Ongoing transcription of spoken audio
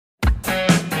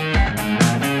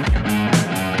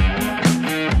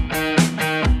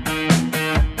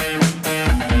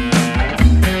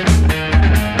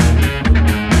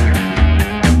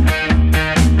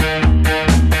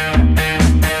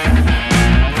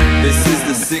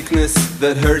sickness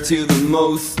that hurts you the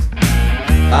most.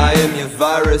 I am your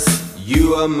virus,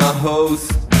 you are my host.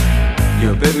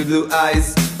 Your baby blue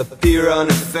eyes appear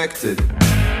unaffected.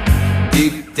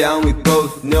 Deep down we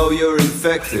both know you're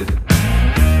infected.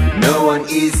 No one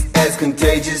is as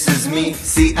contagious as me.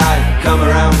 See, I come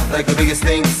around like the biggest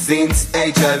thing since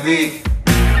HIV.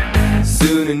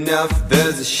 Soon enough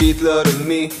there's a shitload of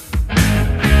me.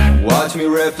 Watch me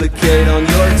replicate on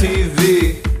your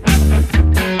TV.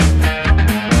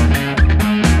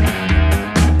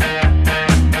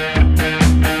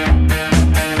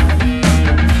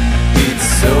 It's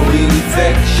so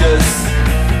infectious,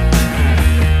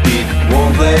 it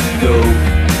won't let go.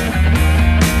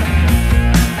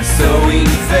 So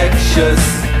infectious,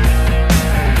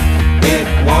 it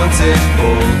wants it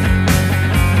all.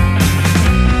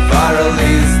 Viral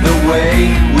is the way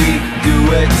we do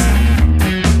it.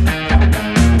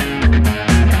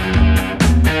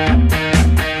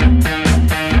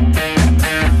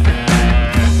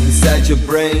 Inside your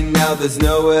brain now there's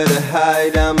nowhere to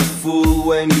hide. I'm a fool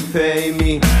when you pay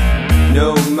me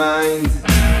no mind.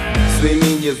 Swim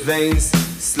in your veins,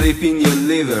 sleep in your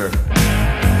liver.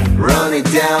 Run it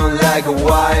down like a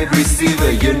wide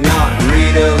receiver. You're not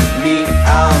rid of me,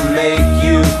 I'll make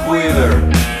you quiver.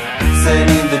 Send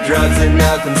in the drugs and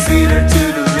now consider to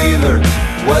deliver.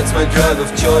 What's my drug of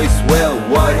choice? Well,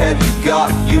 what have you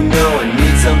got? You know I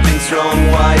need something strong.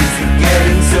 Why is it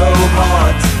getting so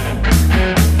hot?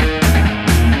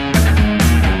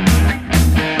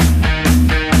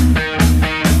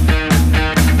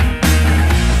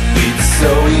 It's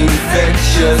so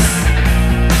infectious,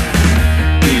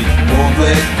 it won't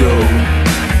let go.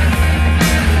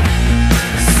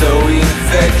 So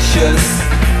infectious,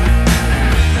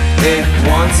 it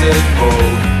wants it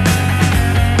all.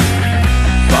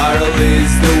 Viral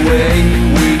is the way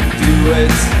we do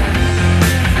it.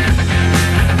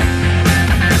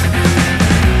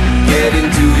 Get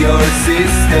into your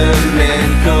system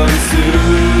and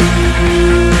consume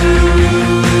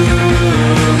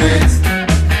it.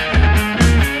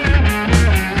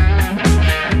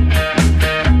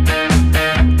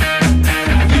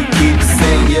 You keep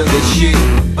saying you're the shit,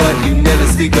 but you never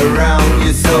stick around.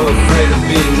 You're so afraid of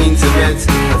being intimate,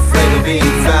 afraid of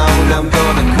being found. I'm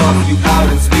gonna cough you out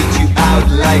and spit you out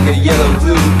like a yellow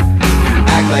glue.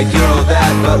 Act like you're all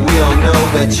that, but we all know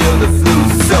that you're the flu.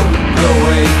 So go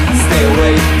away, stay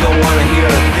away, don't wanna hear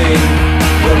a thing.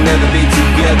 We'll never be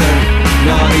together,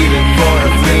 not even for a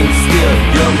fling. Still,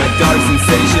 you're my dark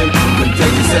sensation,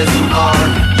 contagious as you are.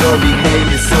 Your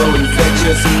behavior's so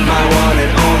infectious, my one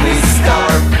and only star.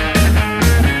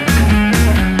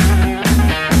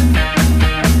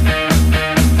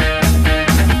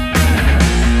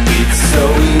 So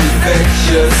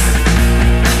infectious,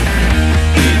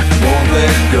 it won't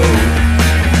let go.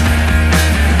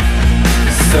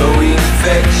 So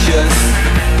infectious,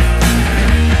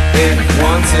 it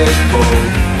wants it all.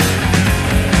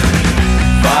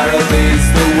 Viral is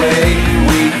the way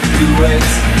we do it.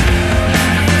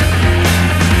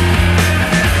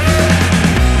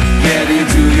 Get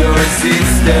into your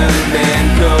system and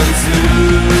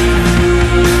consume